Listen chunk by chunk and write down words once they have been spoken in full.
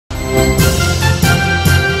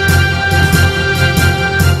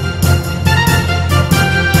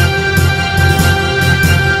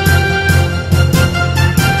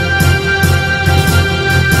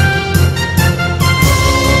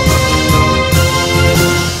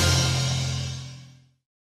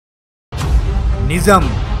నిజం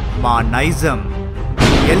మా నైజం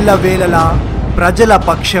ఎల్లవేళలా ప్రజల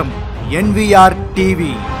పక్షం NVR టీవీ.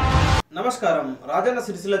 నమస్కారం. రాజన్న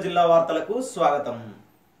సిరిసిల్ల జిల్లా వార్తలకు స్వాగతం.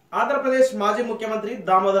 ఆంధ్రప్రదేశ్ మాజీ ముఖ్యమంత్రి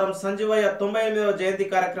దామోదరం సంజీవయ్య 98వ జయంతి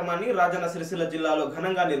కార్యక్రమాన్ని రాజన్న సిరిసిల్ల జిల్లాలో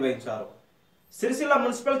ఘనంగా నిర్వహించారు. సిరిసిల్ల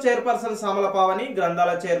మున్సిపల్ చైర్పర్సన్ సామల పావని,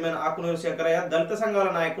 గ్రంథాల చైర్మన్ ఆకునూరు శంకరయ్య, దళిత సంఘాల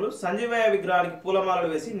నాయకులు సంజీవయ్య విగ్రహానికి పూలమాలలు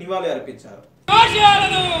వేసి నివాళి అర్పించారు.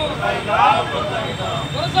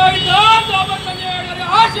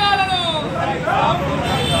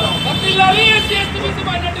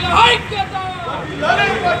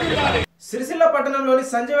 సిరిసిల్ల పట్టణంలోని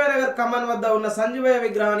సంజీవయ్య నగర్ కమాన్ వద్ద ఉన్న సంజీవయ్య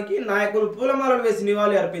విగ్రహానికి నాయకులు పూలమాలలు వేసి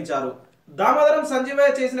నివాళి అర్పించారు. దామోదరం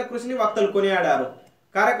సంజీవయ్య చేసిన కృషిని వక్తలు కొనియాడారు.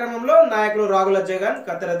 కార్యక్రమంలో నాయకులు రాగుల జగన్,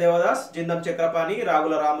 కత్తెర దేవదాస్, జిందం చక్రపాణి,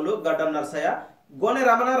 రాగుల రాములు, గడ్డం నర్సయ్య, గోనె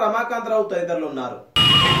రమణ, రమాకాంతరావు తదితరులు ఉన్నారు.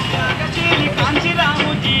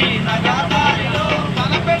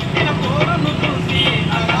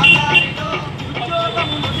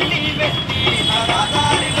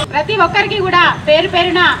 ప్రతి ఒక్కరికి కూడా పేరు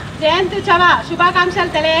పేరున జయంతి ఉత్సవ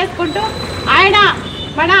శుభాకాంక్షలు తెలియజేసుకుంటూ ఆయన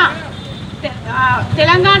మన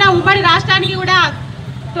తెలంగాణ ఉమ్మడి రాష్ట్రానికి కూడా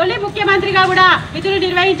తొలి ముఖ్యమంత్రిగా కూడా విధులు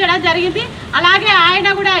నిర్వహించడం జరిగింది. అలాగే ఆయన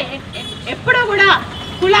కూడా ఎప్పుడూ కూడా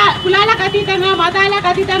కులాలకు అతీతంగా, మతాలకు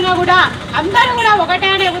అతీతంగా కూడా అందరూ కూడా ఒకటే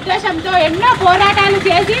అనే ఉద్దేశంతో ఎన్నో పోరాటాలు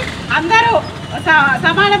చేసి అందరూ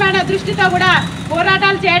సమానమైన దృష్టితో కూడా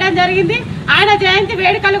పోరాటాలు చేయడం జరిగింది. ఆయన జయంతి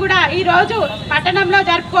వేడుకలు కూడా ఈరోజు పట్టణంలో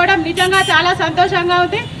జరుపుకోవడం నిజంగా చాలా సంతోషంగా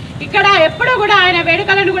ఉంది. ఇక్కడ ఎప్పుడూ కూడా ఆయన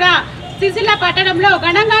వేడుకలను కూడా సిరిసిల్ల పట్టణంలో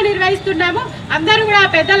ఘనంగా నిర్వహిస్తున్నాము. అందరూ కూడా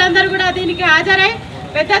పెద్దలందరూ కూడా దీనికి హాజరై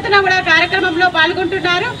పెద్ద ఎత్తున కూడా కార్యక్రమంలో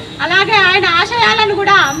పాల్గొంటున్నారు. అలాగే ఆయన ఆశయాలను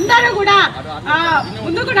కూడా అందరూ కూడా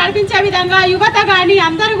ముందుకు నడిపించే విధంగా యువత కానీ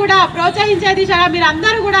అందరూ కూడా ప్రోత్సహించే దిశగా మీరు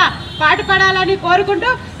అందరూ కూడా పాటుపడాలని కోరుకుంటూ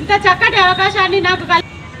ఇంత చక్కటి అవకాశాన్ని నాకు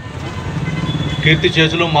కీర్తి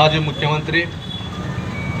చేసులు మాజీ ముఖ్యమంత్రి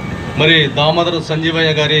మరి దామోదరం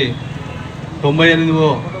సంజీవయ్య గారి 98వ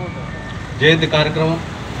జయంతి కార్యక్రమం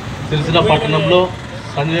సిరిసిల్ల పట్టణంలో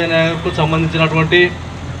సంజీవయ్య నగర్కు సంబంధించినటువంటి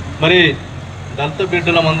మరి దళిత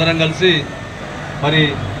బిడ్డలం అందరం కలిసి మరి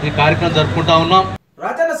ఈ కార్యక్రమం జరుపుకుంటా ఉన్నాం.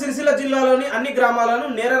 రాజన్న సిరిసిల్ల జిల్లాలోని అన్ని గ్రామాలను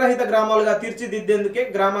నేరరహిత గ్రామాలుగా తీర్చిదిద్దేందుకే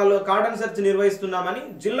గ్రామాల్లో కార్డన్ సెర్చ్ నిర్వహిస్తున్నామని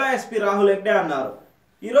జిల్లా ఎస్పీ రాహుల్ హెగ్డే అన్నారు.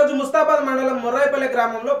 ఈ రోజు ముస్తాబాద్ మండలం మొర్రాయిపల్లె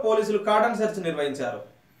గ్రామంలో పోలీసులు కార్డన్ సెర్చ్ నిర్వహించారు.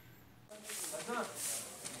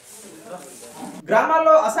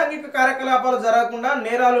 గ్రామాల్లో అసాంఘిక కార్యకలాపాలు జరగకుండా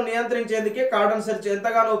నేరాలు నియంత్రించేందుకే కార్డన్ సెర్చ్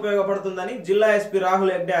ఎంతగానో ఉపయోగపడుతుందని జిల్లా ఎస్పీ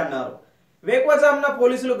రాహుల్ హెగ్డే అన్నారు. వేకువజామున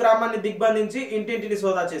పోలీసులు గ్రామాన్ని దిగ్బంధించి ఇంటింటిని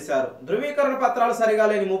సోదా చేశారు. ధృవీకరణ పత్రాలు సరిగా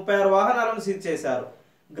లేని 36 వాహనాలను సీజ్ చేశారు.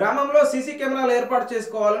 గ్రామంలో సీసీ కెమెరాలు ఏర్పాటు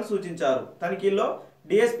చేసుకోవాలని సూచించారు. తనిఖీల్లో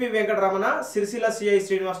డిఎస్పీ వెంకటరమణ, సిరిసిల్ల సిఐ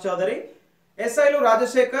శ్రీనివాస్ చౌదరి, ఎస్ఐలు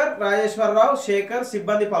రాజశేఖర్, రాజేశ్వరరావు, శేఖర్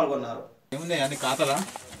సిబ్బంది పాల్గొన్నారు.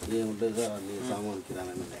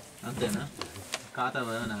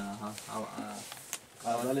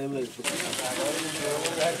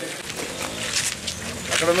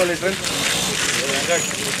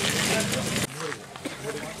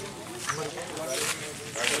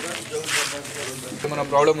 ఏమైనా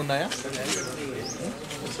ప్రాబ్లం ఉన్నాయా?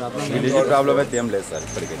 ప్రాబ్లం అయితే ఏం లేదు సార్.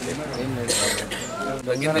 ఇప్పటికైతే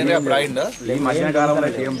ఈ మధ్యకాలంలో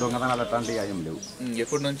ఏం దొంగతనాలు అట్లాంటివి ఏం లేవు.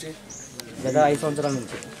 ఎప్పటి నుంచి? గత 5 సంవత్సరాల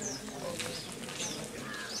నుంచి.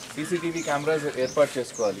 సీసీటీవీ కెమెరాస్ ఏర్పాటు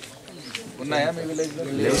చేసుకోవాలి. ఉన్నాయా మీ విలేజ్ లో?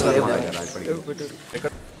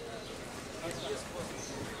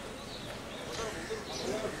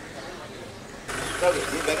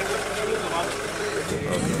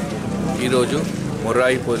 ఈరోజు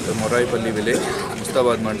మొర్రాయిపల్లి విలేజ్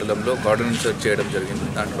ముస్తాబాద్ మండలంలో కార్డన్ సెర్చ్ చేయడం జరిగింది.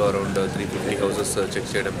 దాంట్లో అరౌండ్ 350 హౌసెస్ చెక్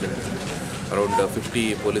చేయడం జరిగింది. Around 50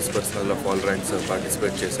 police personnel of all ranks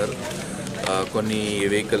participate చేశారు. కొన్ని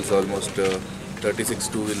వెహికల్స్ ఆల్మోస్ట్ 36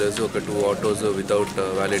 2 వీలర్స్, ఒక 2 ఆటోస్ వితౌట్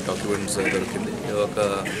వ్యాలిడ్ డాక్యుమెంట్స్ దొరికింది. ఒక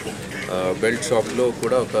బెల్ట్ షాప్లో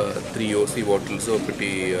కూడా ఒక 3 OC బాటిల్స్, ఒకటి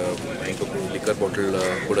ఇంకొక లిక్కర్ బాటిల్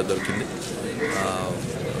కూడా దొరికింది.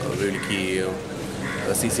 వీళ్ళకి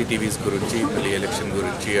సీసీటీవీస్ గురించి, మళ్ళీ ఎలక్షన్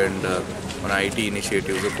గురించి అండ్ మన ఐటీ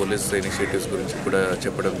ఇనిషియేటివ్స్, పోలీస్ ఇనిషియేటివ్స్ గురించి కూడా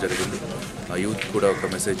చెప్పడం జరిగింది. యూత్ కూడా ఒక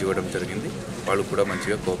మెసేజ్ ఇవ్వడం జరిగింది. వాళ్ళు కూడా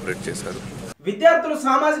మంచిగా కోఆపరేట్ చేశారు. విద్యార్థులు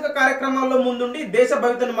సామాజిక కార్యక్రమాల్లో ముందుండి దేశ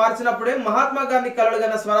భవితను మార్చినప్పుడే మహాత్మా గాంధీ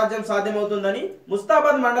కలలుగన్న స్వరాజ్యం సాధ్యమవుతుందని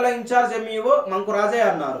ముస్తాబాద్ మండల ఇన్ఛార్జ్ ఎంఈఓ మంకు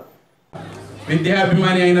రాజయ్య అన్నారు.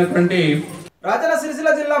 విద్యాభిమాని అయినటువంటి రాజన్న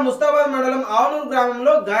సిరిసిల్ల జిల్లా ముస్తాబాద్ మండలం ఆవనూరు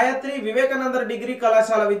గ్రామంలో గాయత్రి వివేకానంద డిగ్రీ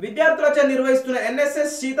కళాశాల విద్యార్థులచే నిర్వహిస్తున్న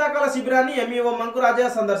ఎన్ఎస్ఎస్ శీతాకాల శిబిరాన్ని ఎంఈఓ మంకు రాజయ్య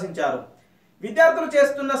సందర్శించారు. విద్యార్థులు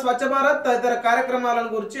చేస్తున్న స్వచ్ఛ భారత్ తదితర కార్యక్రమాలను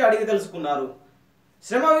గురించి అడిగి తెలుసుకున్నారు.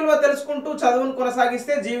 శ్రమ విలువ తెలుసుకుంటూ చదువును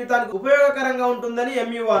కొనసాగిస్తే జీవితానికి ఉపయోగకరంగా ఉంటుందని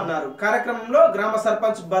ఎంఈఓ అన్నారు. కార్యక్రమంలో గ్రామ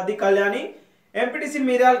సర్పంచ్ బద్ది కళ్యాణి, ఎంపీటీసీ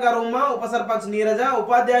మీరాల్ ఉమా, ఉప సర్పంచ్ నీరజ,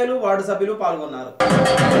 ఉపాధ్యాయులు, వార్డు సభ్యులు పాల్గొన్నారు.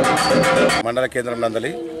 మండల కేంద్రం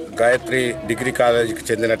నందలి గాయత్రి డిగ్రీ కాలేజీకి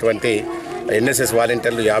చెందినటువంటి ఎన్ఎస్ఎస్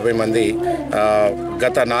వాలంటీర్లు 50 మంది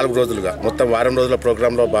గత 4 రోజులుగా మొత్తం వారం రోజుల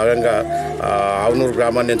ప్రోగ్రాంలో భాగంగా ఆవునూరు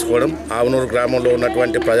గ్రామాన్ని ఎంచుకోవడం, ఆవునూరు గ్రామంలో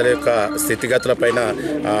ఉన్నటువంటి ప్రజల యొక్క స్థితిగతులపైన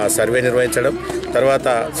సర్వే నిర్వహించడం, తర్వాత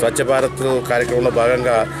స్వచ్ఛ భారత్ కార్యక్రమంలో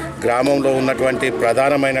భాగంగా గ్రామంలో ఉన్నటువంటి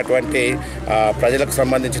ప్రధానమైనటువంటి ప్రజలకు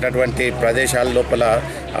సంబంధించినటువంటి ప్రదేశాల లోపల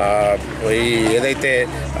ఈ ఏదైతే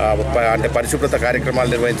అంటే పరిశుభ్రత కార్యక్రమాలు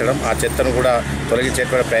నిర్వహించడం, ఆ చెత్తను కూడా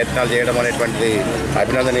తొలగించేటువంటి ప్రయత్నాలు చేయడం అనేటువంటిది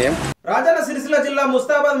అభినందనీయం. రాజన్న సిరిసిల్ల జిల్లా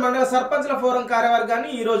ముస్తాబాద్ మండల సర్పంచ్ల ఫోరం కార్యవర్గాన్ని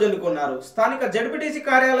ఈ రోజు ఎన్నుకున్నారు. స్థానిక జడ్పీటీసీ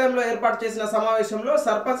కార్యాలయంలో ఏర్పాటు చేసిన సమావేశంలో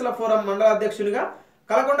సర్పంచ్ల ఫోరం మండల అధ్యక్షునిగా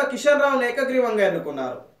కలకొండ కిషన్ రావును ఏకగ్రీవంగా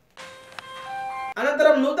ఎన్నుకున్నారు.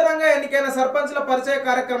 అనంతరం నూతనంగా ఎన్నికైన సర్పంచ్ల పరిచయ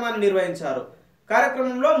కార్యక్రమాన్ని నిర్వహించారు.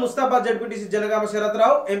 కార్యక్రమంలో Mustabad ZPTC Janagama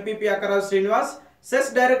Sarath Rao, MPP అక్కరావు Srinivas,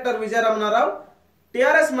 cess director Vijaya Ramana Rao,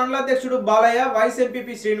 TRS మండలాధ్యక్షుడు Balayya, vice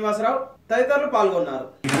MPP Srinivasarao తదితరులు పాల్గొన్నారు.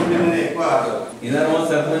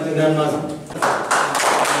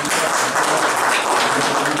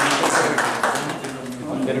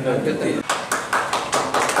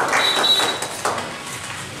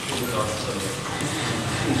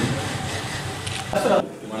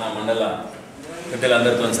 మన మండల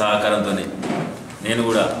పెద్దలందరితో సహకారంతో నేను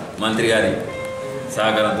కూడా మంత్రి గారి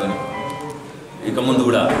సహకారంతో ఇక ముందు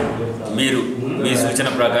కూడా మీరు మీ సూచన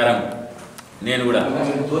ప్రకారం నేను కూడా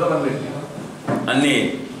అన్నీ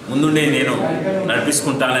ముందుండే నేను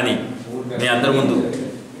నడిపించుకుంటానని మీ అందరి ముందు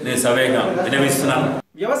నేను సవేగా విన్నవిస్తున్నాను.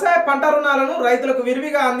 వ్యవసాయ పంట రుణాలను రైతులకు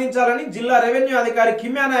విరివిగా అందించాలని జిల్లా రెవెన్యూ అధికారి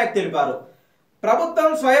కిమ్యా నాయక్ తెలిపారు.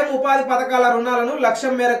 ప్రభుత్వం స్వయం ఉపాధి పథకాల రుణాలను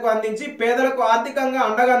లక్ష్యం మేరకు అందించి పేదలకు ఆర్థికంగా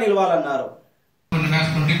అండగా నిలవాలన్నారు.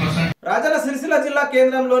 రాజన్న సిరిసిల్ల జిల్లా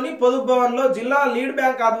కేంద్రంలోని పొదుపు భవన్ లో జిల్లా లీడ్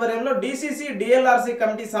బ్యాంక్ ఆధ్వర్యంలో డీసీసీ డిఎల్ఆర్సీ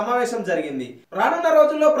కమిటీ సమావేశం జరిగింది. రానున్న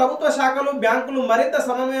రోజుల్లో ప్రభుత్వ శాఖలు, బ్యాంకులు మరింత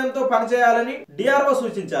సమన్వయంతో పనిచేయాలని డిఆర్ఓ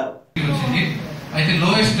సూచించారు. అయితే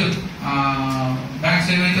లోయెస్ట్ బ్యాంక్స్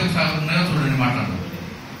ఏవైతే ఉన్నాయో చూడండి, మాట్లాడదాం.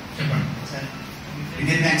 చెప్పండి sir.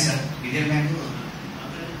 Indian bank sir, Indian bank,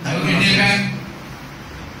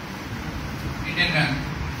 Indian bank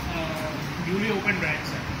newly open branch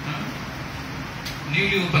sir,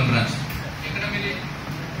 newly open branch ఎక్కడ మీది?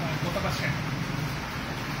 కొత్త బస్ స్టాండ్.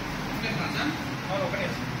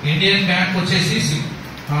 ఇండియన్ బ్యాంక్ వచ్చేసి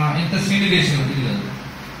ఇంత సీనియర్ ఉంటుంది కదా.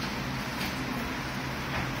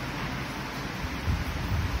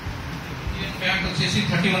 ఇండియన్ బ్యాంక్ వచ్చేసి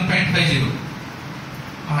 31.50.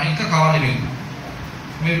 ఇంకా కావాలి మీకు.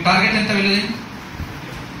 మీ టార్గెట్ ఎంత వెళ్ళేది?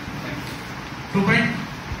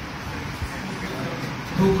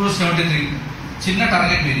 2.73 చిన్న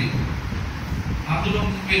టార్గెట్ మీది. అందులో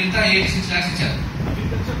మీరు ఎంత 86 lakhs ఇచ్చారు.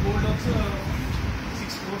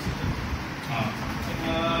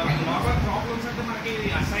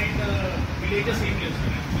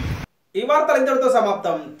 ఈ వార్తలు ఇంతటితో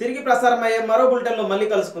సమాప్తం. తిరిగి ప్రసారం అయ్యే మరో బులెటిన్ లో మళ్ళీ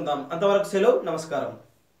కలుసుకుందాం. అంతవరకు సెలవు, నమస్కారం.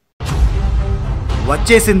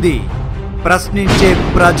 వచ్చేసింది ప్రశ్నించే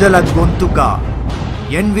ప్రజల గొంతుక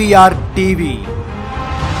NVR టీవీ.